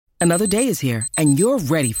Another day is here, and you're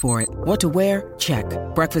ready for it. What to wear? Check.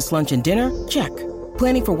 Breakfast, lunch, and dinner? Check.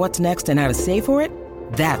 Planning for what's next and how to save for it?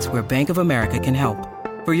 That's where Bank of America can help.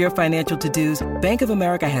 For your financial to-dos, Bank of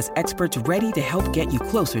America has experts ready to help get you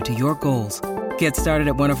closer to your goals. Get started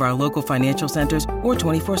at one of our local financial centers or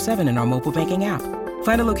 24/7 in our mobile banking app.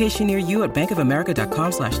 Find a location near you at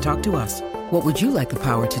bankofamerica.com/talktous. What would you like the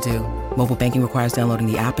power to do? Mobile banking requires downloading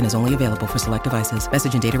the app and is only available for select devices.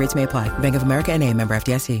 Message and data rates may apply. Bank of America N.A., member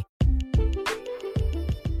FDIC.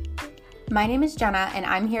 My name is Jenna, and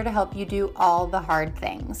I'm here to help you do all the hard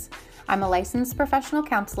things. I'm a licensed professional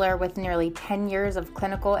counselor with nearly 10 years of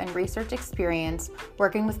clinical and research experience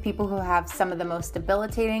working with people who have some of the most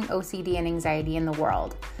debilitating OCD and anxiety in the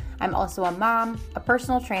world. I'm also a mom, a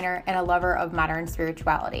personal trainer, and a lover of modern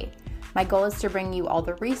spirituality. My goal is to bring you all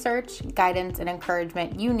the research, guidance, and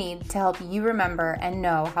encouragement you need to help you remember and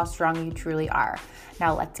know how strong you truly are.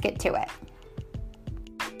 Now let's get to it.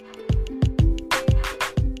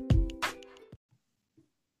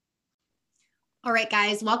 All right,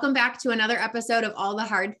 guys, welcome back to another episode of All the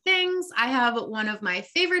Hard Things. I have one of my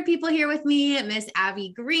favorite people here with me, Miss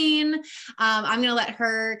Abby Green. I'm going to let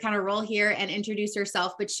her kind of roll here and introduce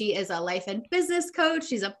herself, but she is a life and business coach.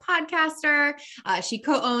 She's a podcaster. She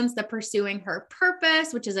co-owns the Pursuing Her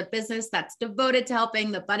Purpose, which is a business that's devoted to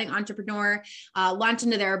helping the budding entrepreneur launch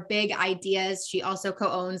into their big ideas. She also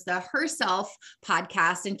co-owns the Herself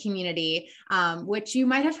podcast and community, which you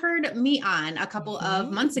might have heard me on a couple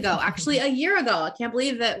of months ago, actually a year ago. I can't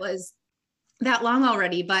believe that was that long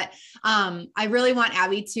already, but I really want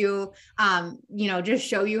Abby to, just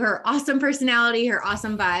show you her awesome personality, her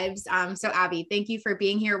awesome vibes. So Abby, thank you for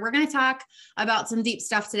being here. We're going to talk about some deep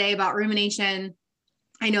stuff today about rumination.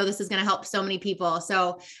 I know this is going to help so many people.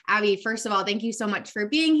 So Abby, first of all, thank you so much for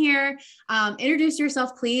being here. Introduce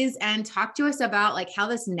yourself, please, and talk to us about like how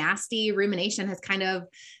this nasty rumination has kind of,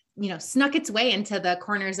 snuck its way into the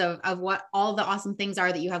corners of what all the awesome things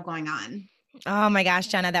are that you have going on. Oh my gosh,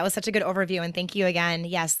 Jenna, that was such a good overview. And thank you again.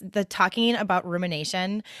 Yes, the talking about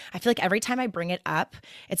rumination, I feel like every time I bring it up,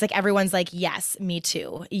 it's like everyone's like, yes, me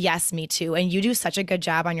too. Yes, me too. And you do such a good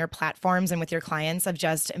job on your platforms and with your clients of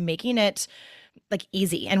just making it like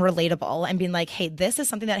easy and relatable and being like, hey, this is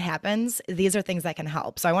something that happens. These are things that can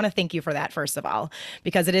help. So I want to thank you for that, first of all,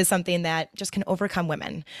 because it is something that just can overcome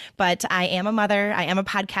women. But I am a mother, I am a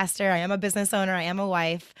podcaster, I am a business owner, I am a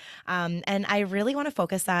wife. And I really want to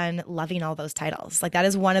focus on loving all those titles. Like that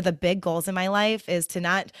is one of the big goals in my life, is to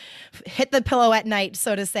not hit the pillow at night,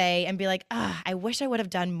 so to say, and be like, I wish I would have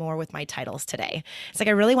done more with my titles today. It's like,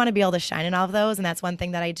 I really want to be able to shine in all of those. And that's one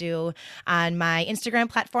thing that I do on my Instagram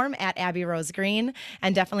platform at Abby Rose Green,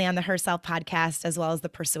 and definitely on the Herself podcast, as well as the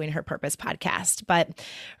Pursuing Her Purpose podcast. But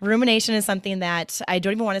rumination is something that I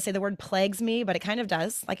don't even want to say the word plagues me, but it kind of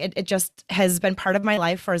does. Like it just has been part of my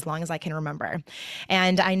life for as long as I can remember.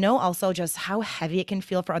 And I know also just how heavy it can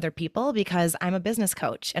feel for other people, because I'm a business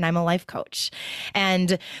coach and I'm a life coach.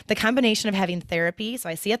 And the combination of having therapy, so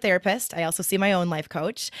I see a therapist, I also see my own life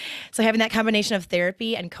coach. So having that combination of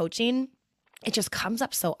therapy and coaching, it just comes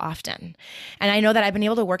up so often. And I know that I've been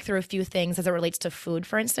able to work through a few things as it relates to food,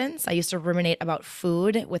 for instance. I used to ruminate about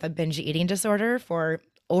food with a binge eating disorder for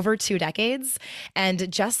over 2 decades,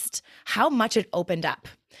 and just how much it opened up.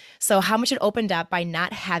 So how much it opened up by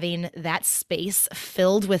not having that space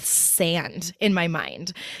filled with sand in my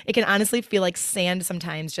mind. It can honestly feel like sand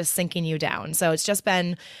sometimes, just sinking you down. So it's just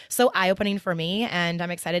been so eye-opening for me, and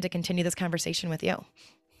I'm excited to continue this conversation with you.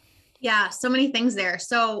 Yeah, so many things there.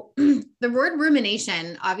 So the word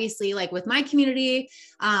rumination, obviously, like with my community,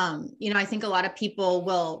 I think a lot of people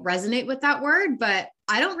will resonate with that word, but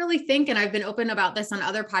I don't really think, and I've been open about this on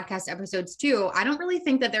other podcast episodes too, I don't really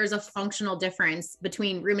think that there's a functional difference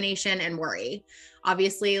between rumination and worry.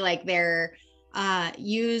 Obviously, like they're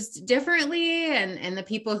used differently, and the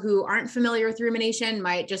people who aren't familiar with rumination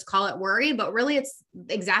might just call it worry, but really it's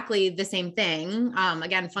exactly the same thing.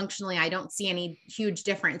 Again, functionally, I don't see any huge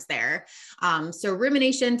difference there. So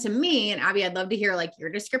rumination to me, and Abby, I'd love to hear like your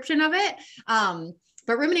description of it.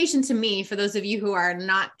 But rumination to me, for those of you who are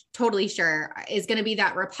not totally sure, is going to be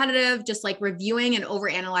that repetitive, just like reviewing and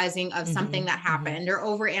overanalyzing of something that happened, or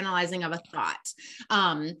overanalyzing of a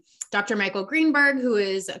thought. Dr. Michael Greenberg, who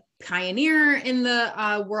is a pioneer in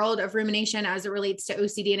the world of rumination as it relates to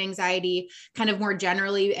OCD and anxiety, kind of more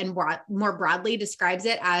generally and more broadly describes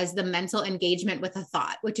it as the mental engagement with a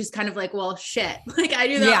thought, which is kind of like, well, shit, like I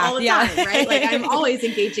do that all the time, right? Like I'm always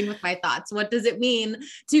engaging with my thoughts. What does it mean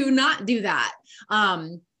to not do that?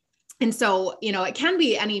 And so, it can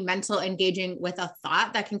be any mental engaging with a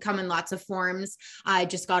thought that can come in lots of forms. I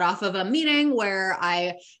just got off of a meeting where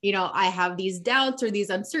I have these doubts or these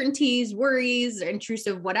uncertainties, worries,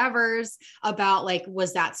 intrusive whatevers about like,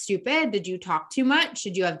 was that stupid? Did you talk too much?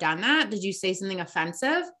 Should you have done that? Did you say something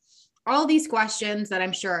offensive? All these questions that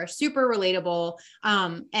I'm sure are super relatable.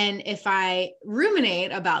 And if I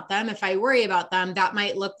ruminate about them, if I worry about them, that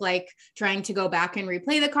might look like trying to go back and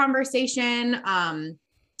replay the conversation,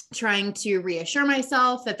 trying to reassure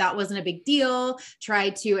myself that that wasn't a big deal, try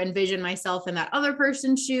to envision myself in that other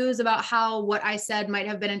person's shoes about how what I said might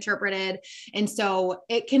have been interpreted. And so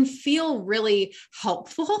it can feel really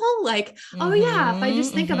helpful. Like, oh yeah, if I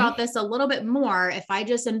just think about this a little bit more, if I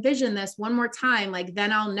just envision this one more time, like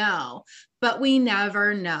then I'll know. But we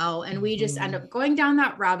never know. And we just end up going down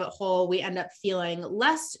that rabbit hole. We end up feeling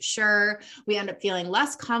less sure. We end up feeling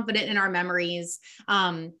less confident in our memories.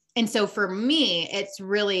 And so for me, it's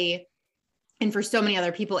really, and for so many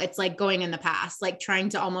other people, it's like going in the past, like trying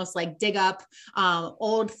to almost like dig up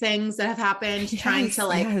old things that have happened, trying to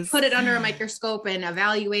like put it under a microscope and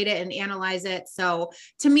evaluate it and analyze it. So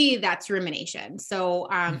to me, that's rumination. So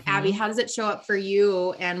Abby, how does it show up for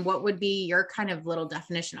you? And what would be your kind of little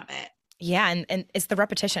definition of it? Yeah. And it's the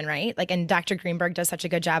repetition, right? Like, and Dr. Greenberg does such a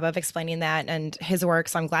good job of explaining that and his work.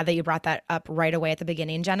 So I'm glad that you brought that up right away at the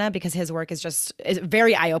beginning, Jenna, because his work is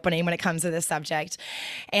very eye-opening when it comes to this subject.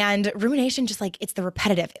 And rumination, just like, it's the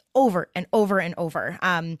repetitive over and over and over.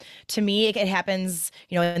 To me, it happens,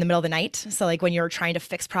 in the middle of the night. So like when you're trying to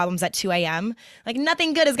fix problems at 2 a.m., like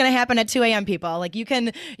nothing good is going to happen at 2 a.m. people. Like you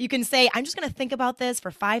can say, I'm just going to think about this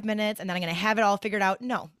for 5 minutes and then I'm going to have it all figured out.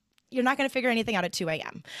 No. You're not going to figure anything out at 2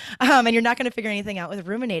 a.m. And you're not going to figure anything out with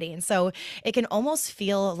ruminating. So it can almost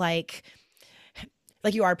feel like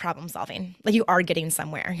you are problem solving, like you are getting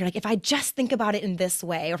somewhere. You're like, if I just think about it in this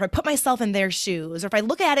way, or if I put myself in their shoes, or if I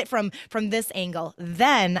look at it from this angle,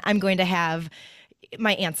 then I'm going to have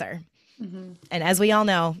my answer. And as we all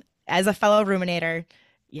know, as a fellow ruminator,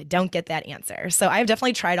 you don't get that answer. So I've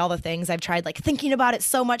definitely tried all the things. I've tried like thinking about it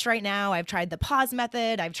so much right now. I've tried the pause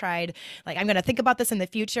method. I've tried like, I'm going to think about this in the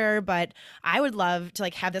future, but I would love to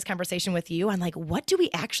like have this conversation with you on like, what do we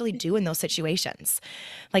actually do in those situations?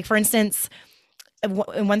 Like for instance,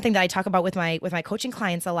 one thing that I talk about with my coaching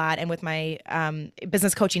clients a lot and with my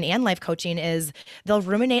business coaching and life coaching is they'll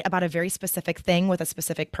ruminate about a very specific thing with a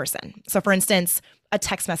specific person. So for instance, a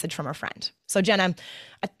text message from a friend. So Jenna,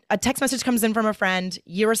 a text message comes in from a friend,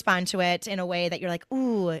 you respond to it in a way that you're like,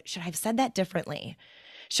 ooh, should I have said that differently?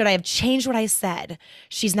 Should I have changed what I said?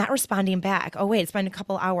 She's not responding back. Oh, wait, it's been a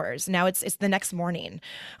couple hours. Now it's the next morning.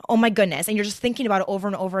 Oh my goodness. And you're just thinking about it over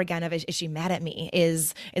and over again of, is she mad at me?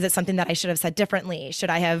 Is it something that I should have said differently? Should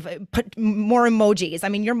I have put more emojis? I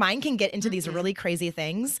mean, your mind can get into these really crazy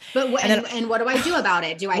things. But and what do I do about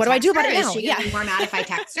it? What do I do about it now? Is she going to be more mad if I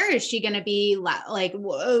text her? Is she going to be like,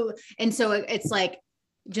 whoa? And so it's like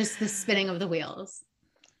just the spinning of the wheels.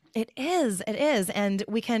 It is. And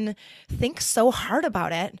we can think so hard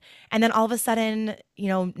about it. And then all of a sudden,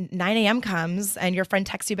 9 a.m. comes and your friend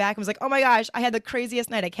texts you back and was like, oh my gosh, I had the craziest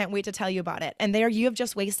night. I can't wait to tell you about it. And there you have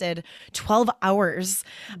just wasted 12 hours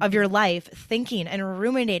of your life thinking and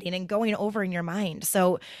ruminating and going over in your mind.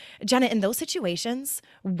 So Jenna, in those situations,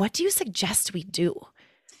 what do you suggest we do?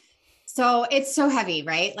 So it's so heavy,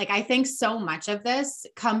 right? Like I think so much of this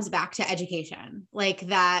comes back to education, like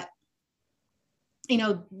that.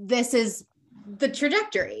 This is the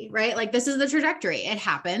trajectory, right? Like this is the trajectory. It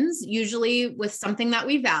happens usually with something that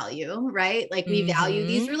we value, right? Like we value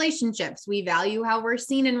these relationships. We value how we're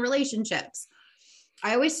seen in relationships.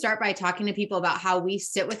 I always start by talking to people about how we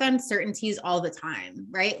sit with uncertainties all the time,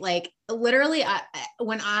 right? Like literally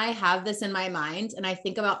when I have this in my mind and I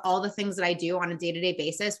think about all the things that I do on a day-to-day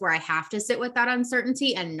basis where I have to sit with that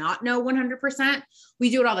uncertainty and not know 100%, we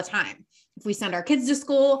do it all the time. If we send our kids to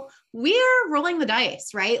school, we're rolling the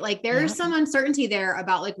dice, right? Like there's some uncertainty there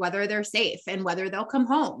about like whether they're safe and whether they'll come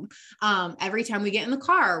home. Every time we get in the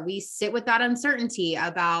car, we sit with that uncertainty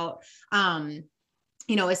about,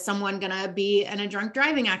 is someone going to be in a drunk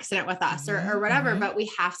driving accident with us or whatever, but we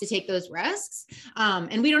have to take those risks.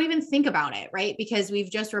 And we don't even think about it, right? Because we've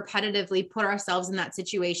just repetitively put ourselves in that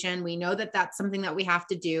situation. We know that that's something that we have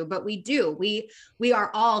to do, but we do. We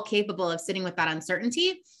are all capable of sitting with that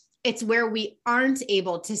uncertainty. It's where we aren't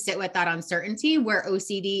able to sit with that uncertainty where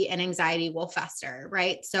OCD and anxiety will fester,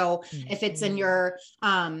 right? So if it's in your,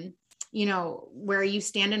 where you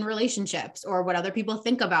stand in relationships or what other people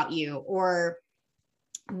think about you or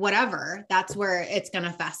whatever, that's where it's going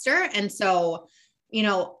to fester. And so,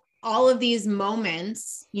 all of these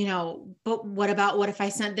moments, but what if I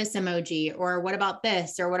sent this emoji, or what about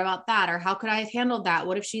this, or what about that? Or how could I have handled that?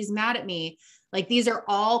 What if she's mad at me? Like, these are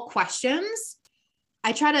all questions.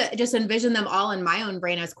 I try to just envision them all in my own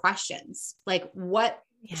brain as questions. Like, what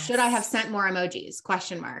should I have sent more emojis?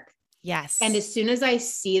 Question mark. Yes. And as soon as I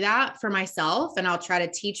see that for myself, and I'll try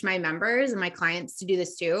to teach my members and my clients to do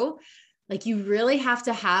this too, like, you really have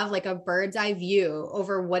to have like a bird's eye view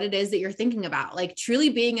over what it is that you're thinking about, like truly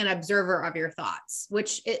being an observer of your thoughts,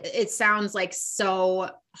 which it sounds like so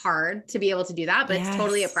hard to be able to do that, but it's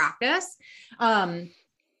totally a practice.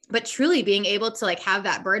 But truly being able to like have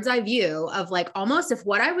that bird's eye view of like, almost if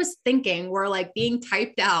what I was thinking were like being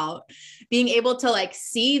typed out, being able to like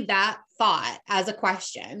see that thought as a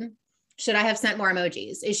question. Should I have sent more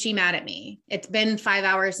emojis? Is she mad at me? It's been 5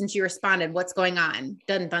 hours since you responded. What's going on?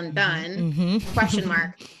 Dun, dun, dun. Mm-hmm. Question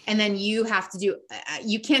mark. And then you have to do,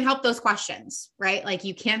 you can't help those questions, right? Like,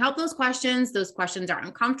 you can't help those questions. Those questions are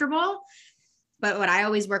uncomfortable. But what I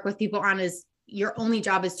always work with people on is your only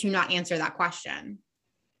job is to not answer that question.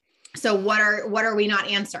 So what are we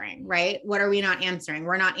not answering, right? What are we not answering?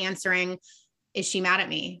 We're not answering, is she mad at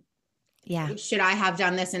me? Yeah. Should I have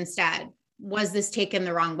done this instead? Was this taken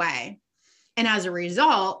the wrong way? And as a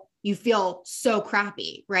result, you feel so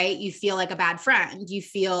crappy, right? You feel like a bad friend. You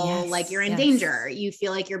feel like you're in danger. You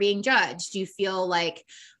feel like you're being judged. You feel like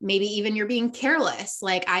maybe even you're being careless.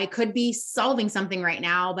 Like, I could be solving something right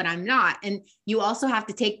now, but I'm not. And you also have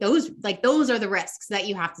to take those, like, those are the risks that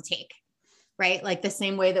you have to take, right? Like, the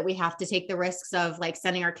same way that we have to take the risks of like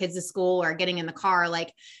sending our kids to school or getting in the car.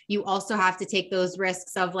 Like, you also have to take those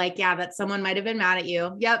risks of like, that someone might've been mad at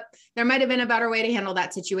you. Yep. There might've been a better way to handle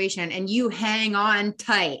that situation. And you hang on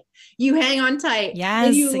tight. Yes.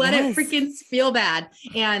 And you let it freaking feel bad.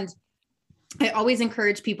 And I always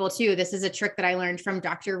encourage people too. This is a trick that I learned from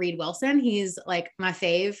Dr. Reed Wilson. He's like my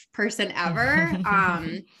fave person ever.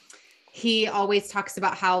 He always talks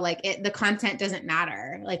about how like the content doesn't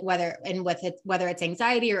matter, like whether it's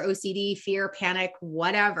anxiety or OCD, fear, panic,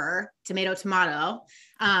 whatever, tomato,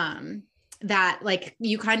 that like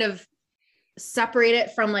you kind of separate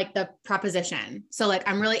it from like the proposition. So like,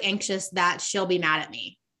 I'm really anxious that she'll be mad at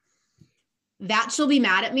me. That she'll be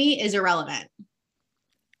mad at me is irrelevant.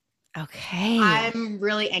 Okay. I'm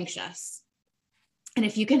really anxious. And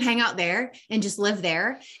if you can hang out there and just live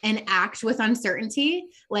there and act with uncertainty,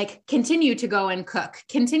 like continue to go and cook,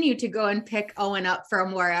 continue to go and pick Owen up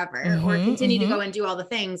from wherever, or continue to go and do all the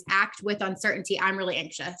things, act with uncertainty. I'm really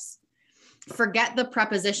anxious. Forget the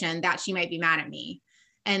preposition that she might be mad at me.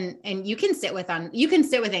 And you can sit with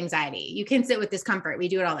anxiety. You can sit with discomfort. We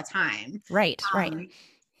do it all the time. Right. Right.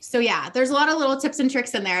 So yeah, there's a lot of little tips and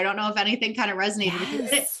tricks in there. I don't know if anything kind of resonated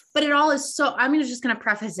with you, but it all is so, I'm just going to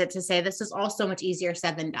preface it to say this is all so much easier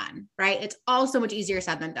said than done, right? It's all so much easier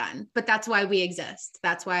said than done, but that's why we exist.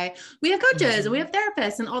 That's why we have coaches and we have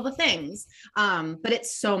therapists and all the things. But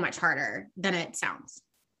it's so much harder than it sounds.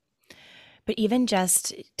 But even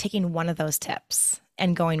just taking one of those tips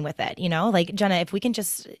and going with it, like Jenna, if we can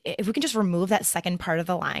just remove that second part of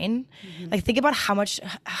the line, like think about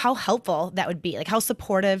how helpful that would be, like how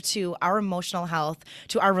supportive to our emotional health,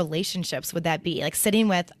 to our relationships would that be? Like sitting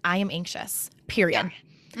with, I am anxious, period.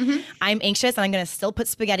 Yeah. I'm anxious and I'm going to still put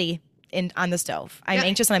spaghetti on the stove. I'm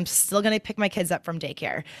anxious and I'm still going to pick my kids up from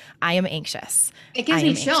daycare. I am anxious. It gives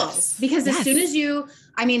me chills because as soon as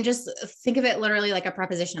just think of it literally like a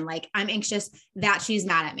preposition. Like, I'm anxious that she's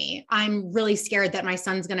mad at me. I'm really scared that my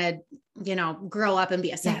son's going to, grow up and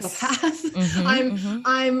be a psychopath.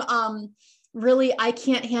 I'm really, I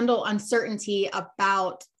can't handle uncertainty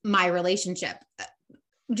about my relationship.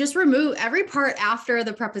 Just remove every part after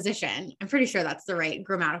the preposition. I'm pretty sure that's the right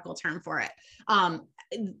grammatical term for it.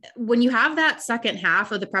 When you have that second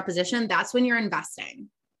half of the preposition, that's when you're investing.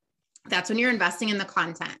 That's when you're investing in the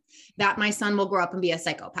content that my son will grow up and be a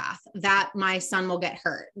psychopath, that my son will get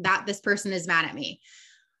hurt, that this person is mad at me.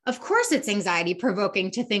 Of course, it's anxiety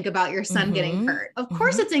provoking to think about your son getting hurt. Of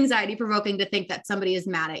course, it's anxiety provoking to think that somebody is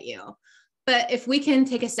mad at you. But if we can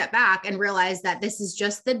take a step back and realize that this is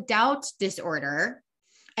just the doubt disorder,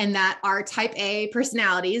 and that our type A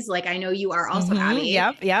personalities, like I know you are also Abby.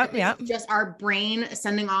 Yep. Just our brain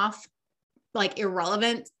sending off like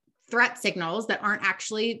irrelevant threat signals that aren't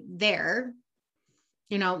actually there,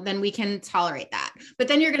 then we can tolerate that. But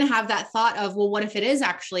then you're going to have that thought of, well, what if it is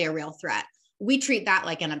actually a real threat? We treat that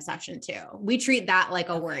like an obsession too. We treat that like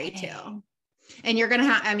a worry too. And you're going to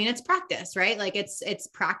have, it's practice, right? Like it's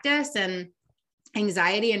practice, and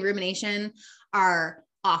anxiety and rumination are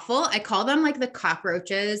awful. I call them like the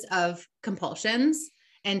cockroaches of compulsions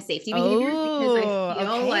and safety behaviors, because I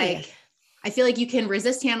feel like I feel like you can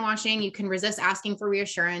resist hand washing, you can resist asking for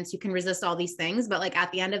reassurance, you can resist all these things, but like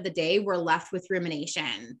at the end of the day, we're left with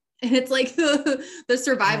rumination. And it's like the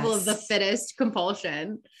survival of the fittest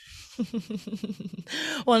compulsion.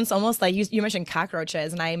 Well, it's almost like you mentioned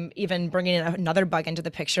cockroaches, and I'm even bringing in another bug into the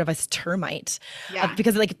picture of a termite,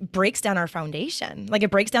 because it like breaks down our foundation. Like it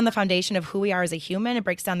breaks down the foundation of who we are as a human. It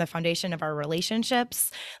breaks down the foundation of our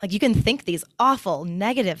relationships. Like you can think these awful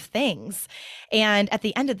negative things, and at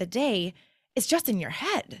the end of the day, it's just in your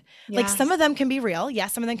head. Yes. Like some of them can be real.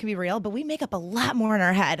 Yes, some of them can be real, but we make up a lot more in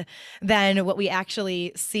our head than what we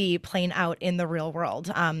actually see playing out in the real world.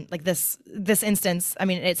 Like this instance, I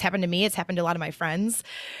mean, it's happened to me. It's happened to a lot of my friends.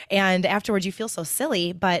 And afterwards you feel so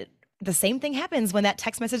silly, but the same thing happens when that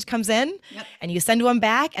text message comes in and you send one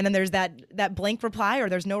back, and then there's that blank reply or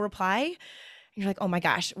there's no reply. You're like, oh my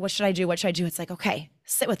gosh, what should I do? What should I do? It's like, okay,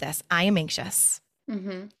 sit with this. I am anxious.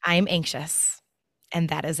 Mm-hmm. I am anxious. And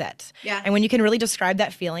that is it. Yeah. And when you can really describe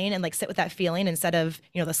that feeling and like sit with that feeling instead of,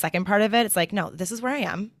 the second part of it, it's like, no, this is where I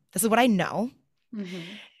am. This is what I know. Mm-hmm.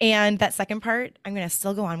 And that second part, I'm going to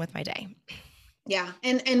still go on with my day. Yeah.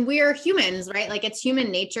 And we're humans, right? Like it's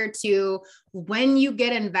human nature to, when you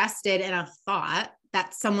get invested in a thought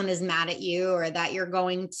that someone is mad at you, or that you're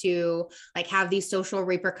going to like have these social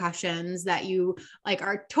repercussions that you like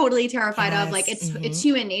are totally terrified of. Like it's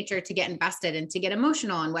human nature to get invested and to get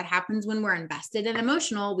emotional. And what happens when we're invested and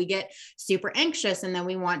emotional, we get super anxious, and then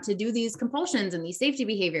we want to do these compulsions and these safety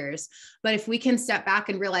behaviors. But if we can step back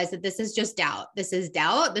and realize that this is just doubt, this is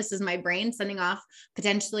doubt, this is my brain sending off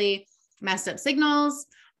potentially messed up signals.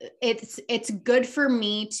 It's good for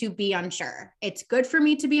me to be unsure. It's good for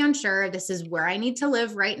me to be unsure. This is where I need to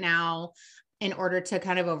live right now in order to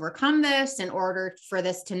kind of overcome this, in order for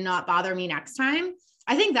this to not bother me next time.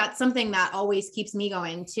 I think that's something that always keeps me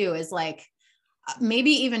going too, is like, maybe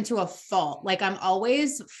even to a fault. Like I'm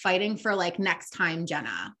always fighting for like next time,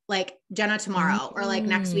 Jenna, like Jenna tomorrow, or like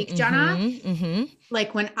next week, Jenna.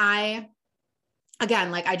 Like when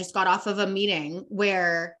again, like I just got off of a meeting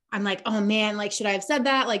where I'm like, oh man, like, should I have said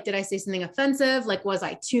that? Like, did I say something offensive? Like, was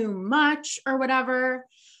I too much or whatever?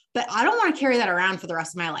 But I don't want to carry that around for the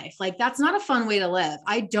rest of my life. Like, that's not a fun way to live.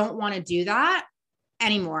 I don't want to do that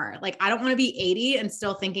anymore. Like, I don't want to be 80 and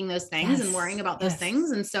still thinking those things and worrying about those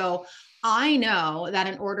things. And so I know that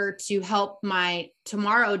in order to help my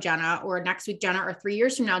tomorrow Jenna, or next week Jenna, or 3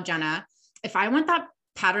 years from now Jenna, if I want that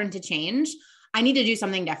pattern to change, I need to do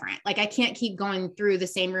something different. Like I can't keep going through the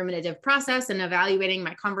same ruminative process and evaluating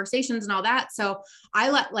my conversations and all that. So I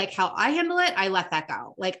let, like how I handle it, I let that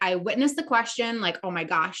go. Like I witness the question, like, oh my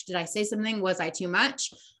gosh, did I say something? Was I too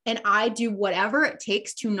much? And I do whatever it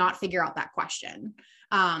takes to not figure out that question.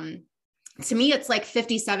 To me, it's like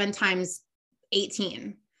 57 times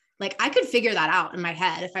 18. Like I could figure that out in my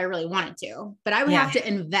head if I really wanted to, but I would have to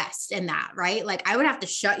invest in that, right? Like I would have to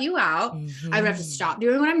shut you out. I would have to stop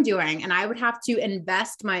doing what I'm doing. And I would have to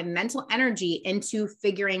invest my mental energy into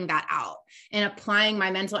figuring that out and applying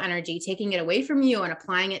my mental energy, taking it away from you and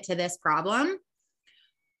applying it to this problem.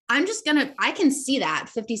 I can see that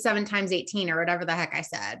 57 times 18 or whatever the heck I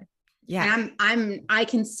said. Yeah. And I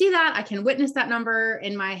can see that. I can witness that number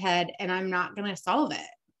in my head, and I'm not going to solve it.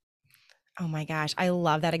 Oh my gosh. I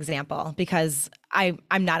love that example, because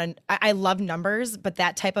I love numbers, but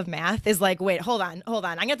that type of math is like, wait, hold on. I'm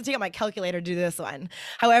gonna have to take out my calculator to do this one.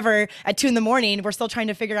 However, at 2 a.m, we're still trying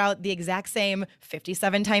to figure out the exact same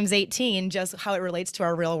 57 times 18, just how it relates to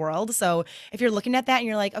our real world. So if you're looking at that and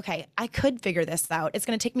you're like, okay, I could figure this out, it's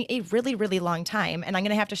gonna take me a really, really long time, and I'm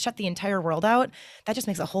gonna have to shut the entire world out. That just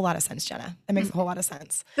makes a whole lot of sense, Jenna. That makes a whole lot of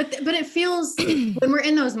sense. But it feels, when we're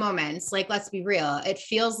in those moments, like, let's be real, it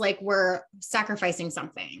feels like we're sacrificing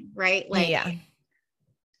something, right? Like, yeah.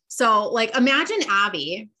 So like, imagine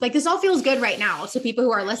Abby, like this all feels good right now. So people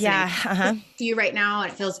who are listening to you right now,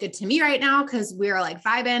 it feels good to me right now, because we're like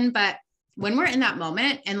vibing. But when we're in that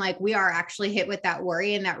moment and like, we are actually hit with that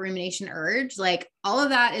worry and that rumination urge, like all of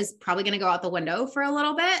that is probably going to go out the window for a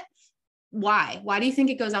little bit. Why do you think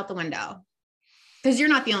it goes out the window? Because you're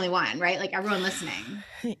not the only one, right? Like everyone listening.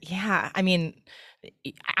 Yeah. I mean,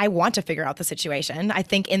 I want to figure out the situation. I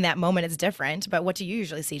think in that moment it's different, but what do you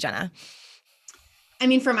usually see, Jenna? I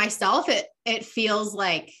mean, for myself, it feels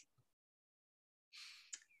like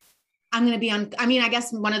I'm going to be I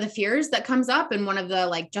guess one of the fears that comes up, and one of the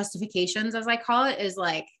like justifications, as I call it, is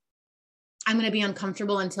like, I'm going to be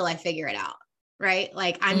uncomfortable until I figure it out. Right.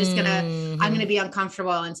 Like I'm going to be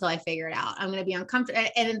uncomfortable until I figure it out. I'm going to be uncomfortable.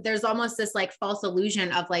 And there's almost this like false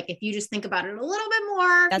illusion of like, if you just think about it a little bit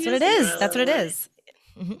more. That's what it is.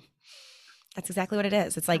 Mm-hmm. That's exactly what it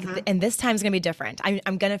is. It's like, Uh-huh. and this time's going to be different.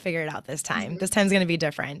 I'm going to figure it out this time. This time's going to be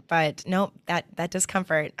different, but nope, that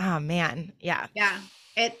discomfort. Oh man. Yeah. Yeah.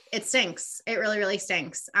 It stinks. It really, really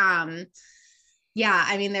stinks. Yeah,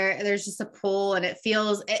 I mean, there's just a pull, and it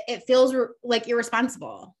feels like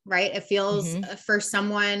irresponsible, right? It feels Mm-hmm. for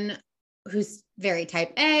someone who's very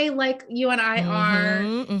type A, like you and I are.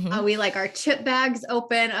 Mm-hmm. Mm-hmm. We like our chip bags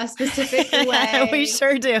open a specific way. We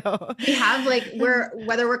sure do. We have like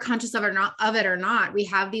whether we're conscious of it or not, we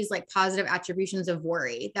have these like positive attributions of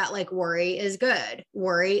worry, that like worry is good.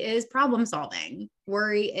 Worry is problem solving.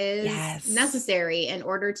 Worry is Yes. necessary in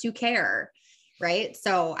order to care. Right.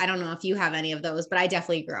 So I don't know if you have any of those, but I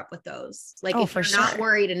definitely grew up with those. Like if for you're not sure.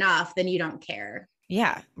 worried enough, then you don't care.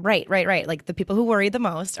 Yeah, right. Like the people who worry the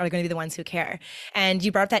most are going to be the ones who care. And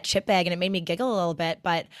you brought up that chip bag and it made me giggle a little bit,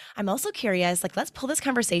 but I'm also curious, like, let's pull this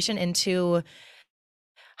conversation into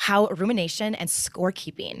how rumination and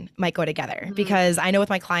scorekeeping might go together. Mhm. Because I know with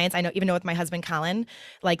my clients, even know with my husband, Colin,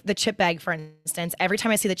 like the chip bag, for instance, every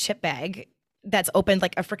time I see the chip bag that's opened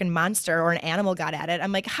like a freaking monster or an animal got at it,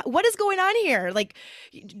 I'm like, what is going on here? Like,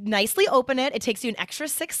 nicely open it. It takes you an extra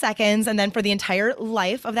 6 seconds. And then for the entire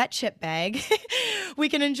life of that chip bag, we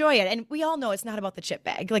can enjoy it. And we all know it's not about the chip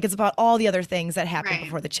bag. Like, it's about all the other things that happen Right.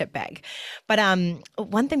 before the chip bag. But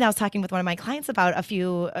one thing that I was talking with one of my clients about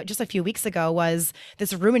just a few weeks ago was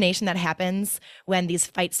this rumination that happens when these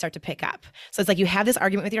fights start to pick up. So it's like you have this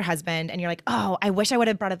argument with your husband and you're like, oh, I wish I would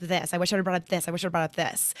have brought up this. I wish I would have brought up this. I wish I would have brought up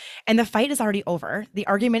this. And the fight is already over. The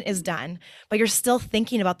argument is done, but you're still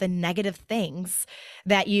thinking about the negative things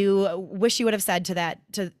that you wish you would have said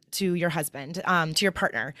to your husband, to your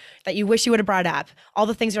partner, that you wish you would have brought up. All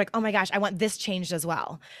the things you're like, oh my gosh, I want this changed as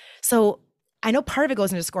well. So I know part of it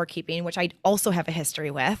goes into scorekeeping, which I also have a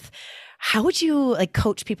history with. How would you like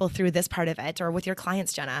coach people through this part of it, or with your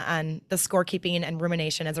clients, Jenna, on the scorekeeping and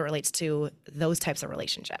rumination as it relates to those types of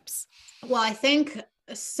relationships? Well, I think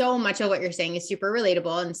so much of what you're saying is super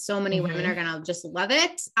relatable, and so many women are going to just love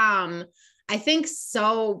it. I think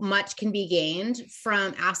so much can be gained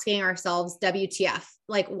from asking ourselves, WTF,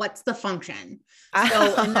 like, what's the function?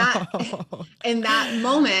 So in that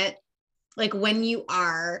moment, like when you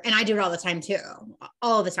are, and I do it all the time too,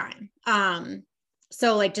 all the time.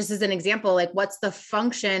 So like, just as an example, like what's the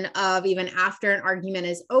function of, even after an argument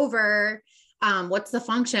is over, what's the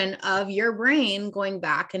function of your brain going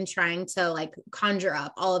back and trying to like conjure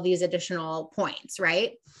up all of these additional points,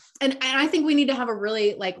 right? And I think we need to have a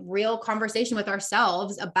really like real conversation with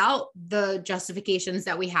ourselves about the justifications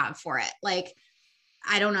that we have for it. Like,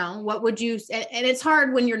 I don't know, what would you, and it's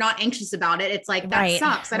hard when you're not anxious about it. It's like, that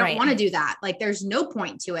sucks. I don't want to do that. Like, there's no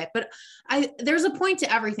point to it, but there's a point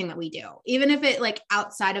to everything that we do. Even if it like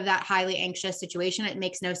outside of that highly anxious situation, it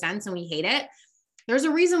makes no sense and we hate it. There's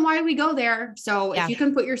a reason why we go there. So if you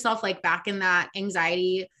can put yourself like back in that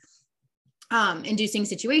anxiety inducing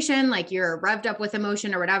situation, like you're revved up with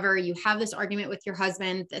emotion or whatever, you have this argument with your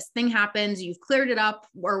husband, this thing happens, you've cleared it up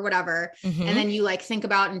or whatever. Mm-hmm. And then you like think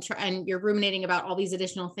about and you're ruminating about all these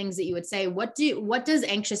additional things that you would say. What does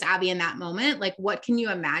anxious Abby in that moment? Like, what can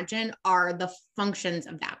you imagine are the functions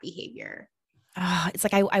of that behavior? It's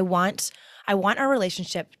like, I want our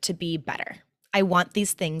relationship to be better. I want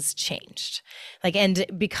these things changed. Like, and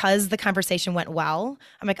because the conversation went well,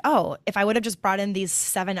 I'm like, oh, if I would have just brought in these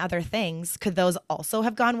 7 other things, could those also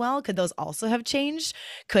have gone well? Could those also have changed?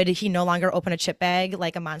 Could he no longer open a chip bag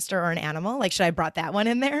like a monster or an animal? Like, should I have brought that one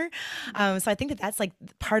in there? So I think that's like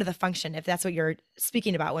part of the function, if that's what you're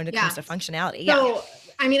speaking about when it comes to functionality. So,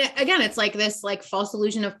 I mean, again, it's like this like false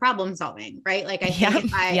illusion of problem solving, right? Like I think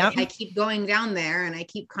if I keep going down there and I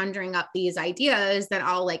keep conjuring up these ideas, then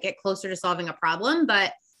I'll like get closer to solving a problem.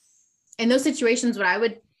 But in those situations, what I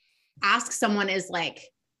would ask someone is like,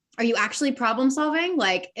 are you actually problem solving?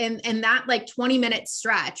 Like in that like 20-minute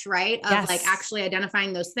stretch, right? Of like actually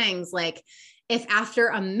identifying those things. Like if after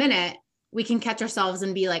a minute we can catch ourselves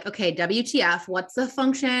and be like, okay, WTF, what's the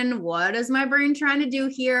function? What is my brain trying to do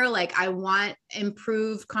here? Like, I want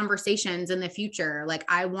improved conversations in the future. Like,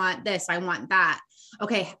 I want this, I want that.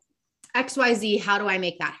 Okay, XYZ, how do I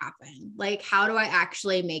make that happen? Like, how do I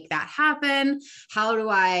actually make that happen? How do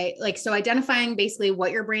I so identifying basically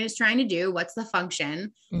what your brain is trying to do, what's the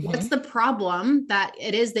function, what's the problem that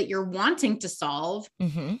it is that you're wanting to solve.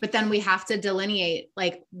 But then we have to delineate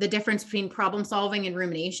like the difference between problem solving and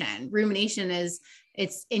rumination. Rumination is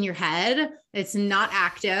it's in your head. It's not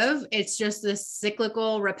active. It's just this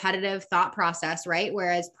cyclical, repetitive thought process, right?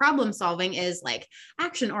 Whereas problem solving is like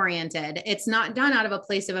action oriented. It's not done out of a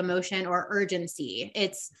place of emotion or urgency.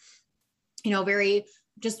 It's, very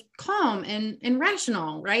just calm and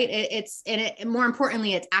rational, right? More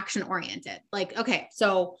importantly, it's action oriented. Like, okay,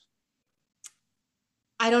 so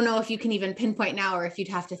I don't know if you can even pinpoint now or if you'd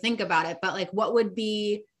have to think about it, but like, what would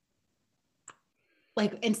be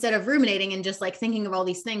like, instead of ruminating and just like thinking of all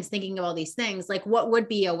these things, like what would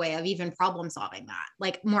be a way of even problem solving that,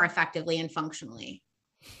 like more effectively and functionally?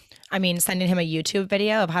 I mean, sending him a YouTube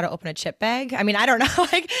video of how to open a chip bag. I mean, I don't know,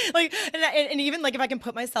 and even like if I can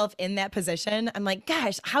put myself in that position, I'm like,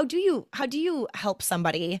 gosh, how do you help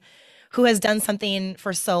somebody who has done something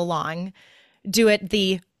for so long do it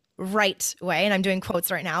the right way? And I'm doing quotes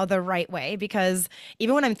right now, the right way, because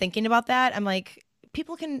even when I'm thinking about that, I'm like,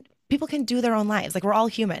 people can do their own lives. Like, we're all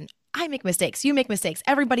human. I make mistakes. You make mistakes.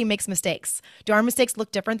 Everybody makes mistakes. Do our mistakes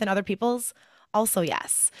look different than other people's? Also,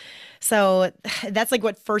 yes. So that's like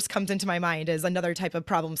what first comes into my mind is another type of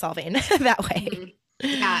problem solving that way. Mm-hmm.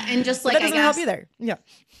 Yeah. And just like, that doesn't help either. Yeah.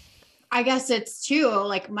 I guess it's too,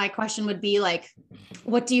 like, my question would be like,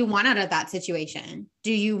 what do you want out of that situation?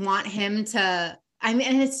 Do you want him to, I mean,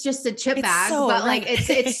 and it's just a chip bag, but like,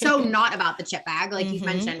 it's so not about the chip bag, like you've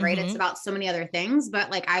mentioned, right? It's about so many other things, but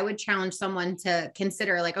like, I would challenge someone to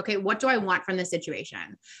consider like, okay, what do I want from this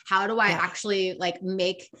situation? How do I actually like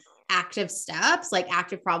make active steps, like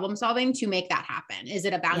active problem solving to make that happen? Is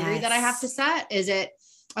it a boundary that I have to set? Is it,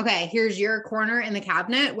 okay, here's your corner in the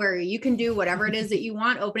cabinet where you can do whatever it is that you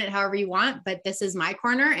want, open it however you want, but this is my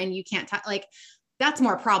corner and you can't like, that's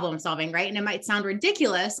more problem solving, right? And it might sound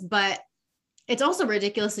ridiculous, but it's also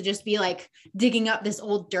ridiculous to just be like digging up this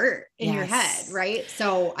old dirt in your head. Right.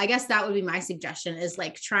 So I guess that would be my suggestion, is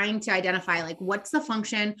like trying to identify like, what's the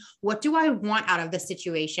function? What do I want out of the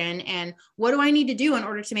situation? And what do I need to do in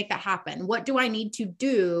order to make that happen? What do I need to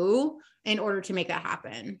do in order to make that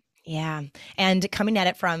happen? Yeah. And coming at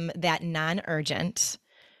it from that non-urgent,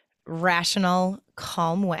 rational,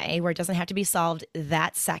 calm way where it doesn't have to be solved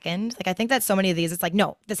that second. Like, I think that so many of these, it's like,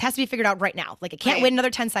 no, this has to be figured out right now. Like, it can't wait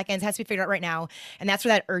another 10 seconds, it has to be figured out right now. And that's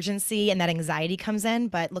where that urgency and that anxiety comes in.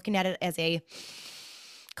 But looking at it as a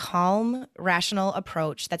calm, rational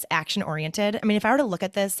approach that's action oriented. I mean, if I were to look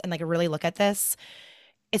at this and like really look at this,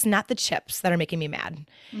 it's not the chips that are making me mad.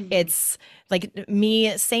 It's like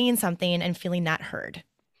me saying something and feeling not heard.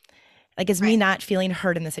 Like, it's me not feeling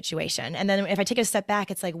heard in the situation. And then if I take a step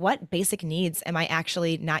back, it's like, what basic needs am I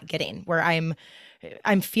actually not getting, where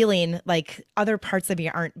I'm feeling like other parts of me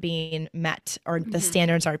aren't being met or the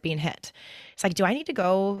standards aren't being hit. It's like, do I need to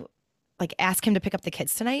go like ask him to pick up the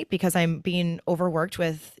kids tonight because I'm being overworked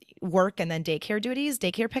with work and then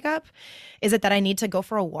daycare pickup? Is it that I need to go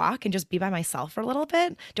for a walk and just be by myself for a little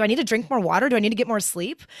bit? Do I need to drink more water? Do I need to get more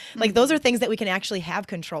sleep? Like, those are things that we can actually have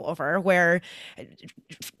control over, where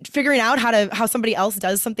figuring out how somebody else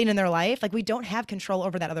does something in their life, like, we don't have control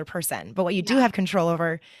over that other person. But what you do have control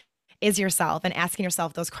over is yourself, and asking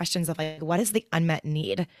yourself those questions of like, what is the unmet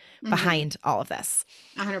need behind all of this?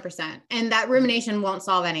 100%. And that rumination won't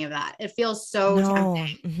solve any of that. It feels so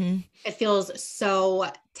tempting. It feels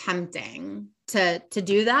so tempting to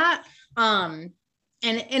do that.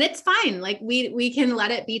 And it's fine. Like, we can let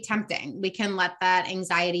it be tempting. We can let that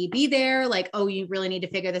anxiety be there. Like, oh, you really need to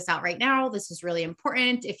figure this out right now. This is really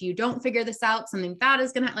important. If you don't figure this out, something bad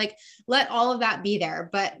is going to, like, let all of that be there.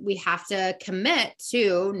 But we have to commit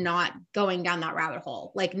to not going down that rabbit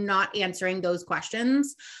hole, like not answering those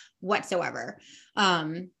questions whatsoever.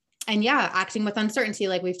 And acting with uncertainty,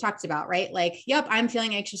 like we've talked about, right? Like, yep, I'm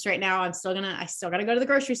feeling anxious right now. I still got to go to the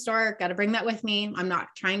grocery store. Got to bring that with me. I'm not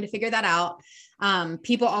trying to figure that out.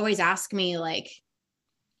 People always ask me like,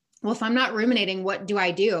 well, if I'm not ruminating, what do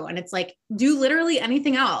I do? And it's like, do literally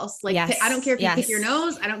anything else. Like, I don't care if you pick your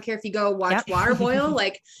nose. I don't care if you go watch water boil,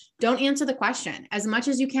 like, don't answer the question as much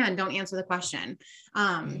as you can. Don't answer the question.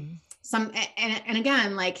 And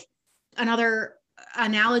again, like, another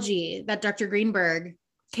analogy that Dr. Greenberg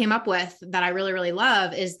came up with that I really, really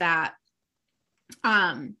love is that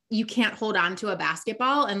you can't hold on to a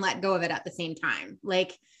basketball and let go of it at the same time.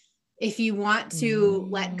 Like, if you want to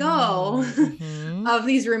let go of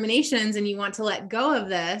these ruminations and you want to let go of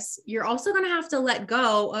this, you're also going to have to let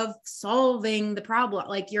go of solving the problem.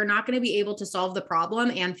 Like, you're not going to be able to solve the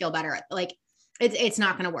problem and feel better. Like, it's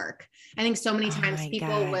not going to work. I think so many times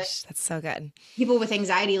that's so good. People with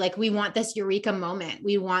anxiety, like, we want this eureka moment.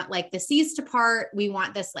 We want like the seas to part. We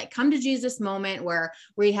want this like come to Jesus moment where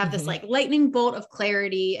we have this like lightning bolt of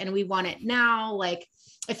clarity, and we want it now. Like,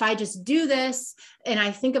 if I just do this and I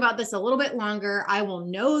think about this a little bit longer, I will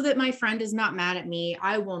know that my friend is not mad at me.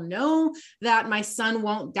 I will know that my son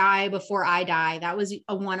won't die before I die. That was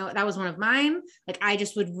one of mine. Like, I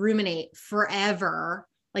just would ruminate forever,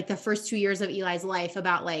 like the first 2 years of Eli's life,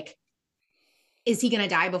 about like, is he going to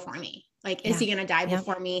die before me? Like, is he going to die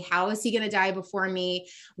before me? How is he going to die before me?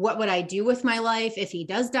 What would I do with my life if he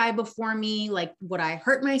does die before me? Like, would I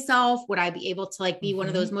hurt myself? Would I be able to like be one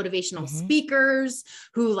of those motivational speakers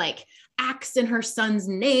who like acts in her son's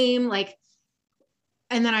name? Like,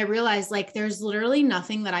 and then I realized like, there's literally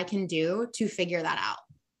nothing that I can do to figure that out.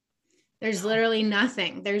 There's literally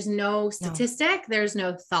nothing. There's no statistic. There's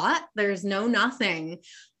no thought. There's no nothing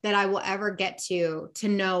that I will ever get to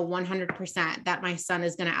know 100% that my son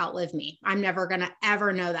is going to outlive me. I'm never going to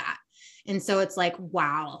ever know that. And so it's like,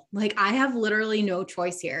 wow, like I have literally no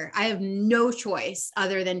choice here. I have no choice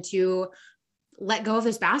other than to let go of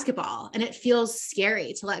this basketball. And it feels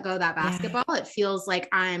scary to let go of that basketball. It feels like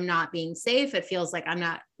I'm not being safe. It feels like I'm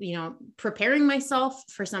not, preparing myself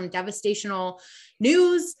for some devastational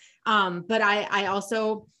news. But I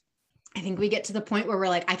think we get to the point where we're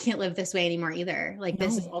like, I can't live this way anymore either. Like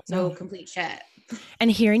this is also complete shit.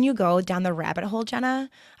 And hearing you go down the rabbit hole, Jenna,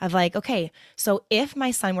 of like, okay, so if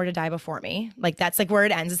my son were to die before me, like that's like where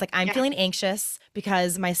it ends. It's like, I'm feeling anxious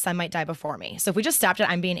because my son might die before me. So if we just stopped at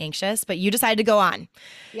I'm being anxious, but you decided to go on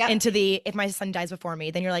into the, if my son dies before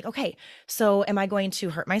me, then you're like, okay, so am I going to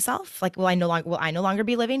hurt myself? Like, will I no longer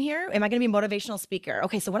be living here? Am I going to be a motivational speaker?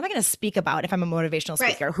 Okay. So what am I going to speak about if I'm a motivational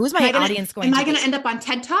speaker? Who's my audience going to be? Am I going to end up on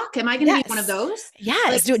TED Talk? Am I going to be one of those?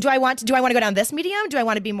 Yes. Like, do I want to go down this medium? Do I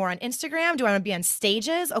want to be more on Instagram? Do I want to be on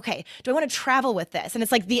stages? Okay. Do I want to travel with this? And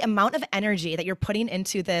it's like the amount of energy that you're putting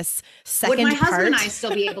into this second part. Would my husband and I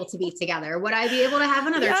still be able to be together? Would I be able to have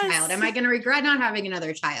another child? Am I going to regret not having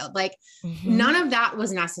another child? Like none of that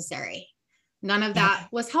was necessary. None of that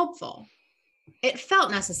was helpful. It felt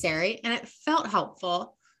necessary and it felt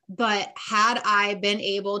helpful. But had I been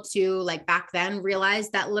able to like back then realize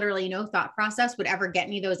that literally no thought process would ever get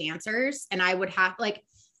me those answers, and I would have like,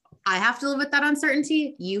 I have to live with that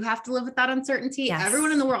uncertainty. You have to live with that uncertainty. Yes.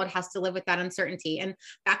 Everyone in the world has to live with that uncertainty. And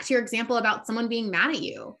back to your example about someone being mad at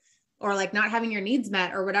you or like not having your needs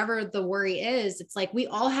met or whatever the worry is, it's like, we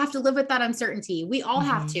all have to live with that uncertainty. We all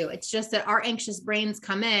have to. It's just that our anxious brains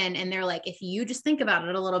come in and they're like, if you just think about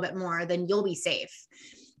it a little bit more, then you'll be safe.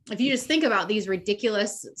 If you just think about these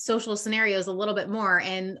ridiculous social scenarios a little bit more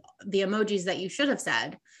and the emojis that you should have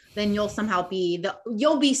said, then you'll somehow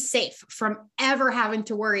you'll be safe from ever having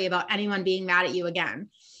to worry about anyone being mad at you again.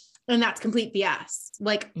 And that's complete BS.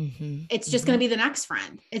 Like it's just going to be the next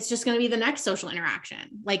friend. It's just going to be the next social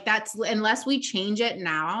interaction. Like that's, unless we change it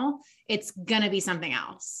now, it's going to be something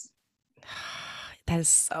else. That is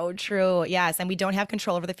so true. Yes. And we don't have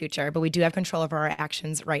control over the future, but we do have control over our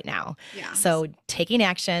actions right now. Yeah. So taking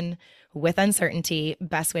action with uncertainty,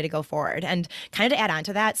 best way to go forward. And kind of to add on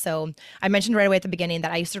to that, so I mentioned right away at the beginning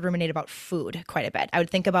that I used to ruminate about food quite a bit. I would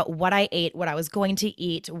think about what I ate, what I was going to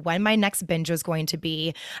eat, when my next binge was going to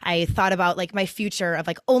be. I thought about like my future of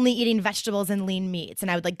like only eating vegetables and lean meats.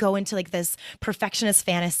 And I would like go into like this perfectionist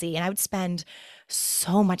fantasy, and I would spend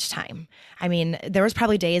so much time. I mean, there was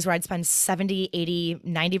probably days where I'd spend 70, 80,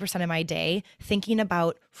 90% of my day thinking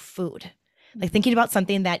about food. Like thinking about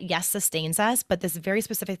something that, yes, sustains us, but this very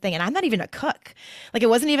specific thing. And I'm not even a cook. Like it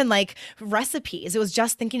wasn't even like recipes. It was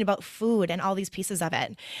just thinking about food and all these pieces of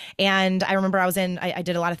it. And I remember I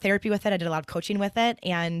did a lot of therapy with it. I did a lot of coaching with it.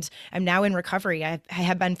 And I'm now in recovery. I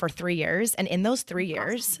have been for 3 years. And in those 3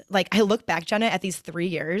 years, like I look back, Jenna, at these 3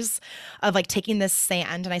 years of like taking this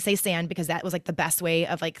sand, and I say sand because that was like the best way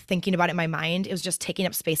of like thinking about it in my mind. It was just taking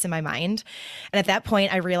up space in my mind. And at that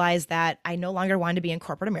point, I realized that I no longer wanted to be in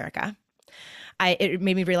corporate America. It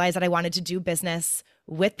made me realize that I wanted to do business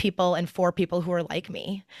with people and for people who are like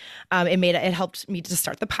me. It helped me to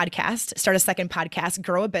start the podcast, start a second podcast,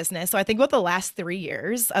 grow a business. So I think about the last 3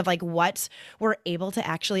 years of like what we're able to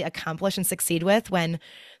actually accomplish and succeed with when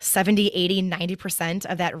 70, 80, 90%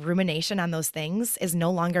 of that rumination on those things is no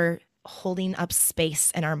longer holding up space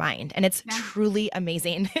in our mind. And it's truly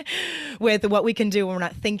amazing with what we can do when we're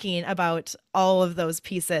not thinking about all of those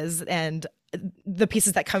pieces and the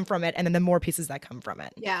pieces that come from it, and then the more pieces that come from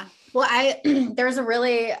it. Yeah. Well, there's a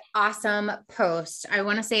really awesome post. I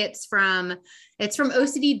want to say it's from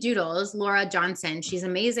OCD Doodles, Laura Johnson. She's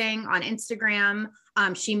amazing on Instagram.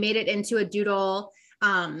 She made it into a doodle.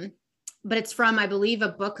 But it's from, I believe, a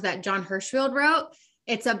book that John Hirschfield wrote.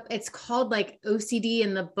 It's called like OCD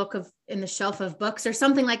in the shelf of books or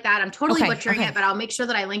something like that. I'm totally butchering it, but I'll make sure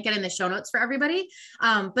that I link it in the show notes for everybody.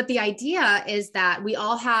 But the idea is that we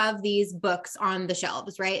all have these books on the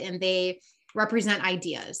shelves, right? And they represent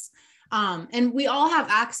ideas. And we all have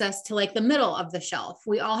access to like the middle of the shelf.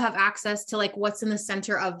 We all have access to like what's in the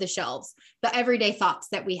center of the shelves, the everyday thoughts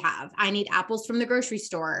that we have. I need apples from the grocery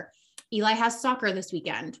store. Eli has soccer this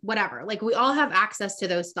weekend, whatever. Like we all have access to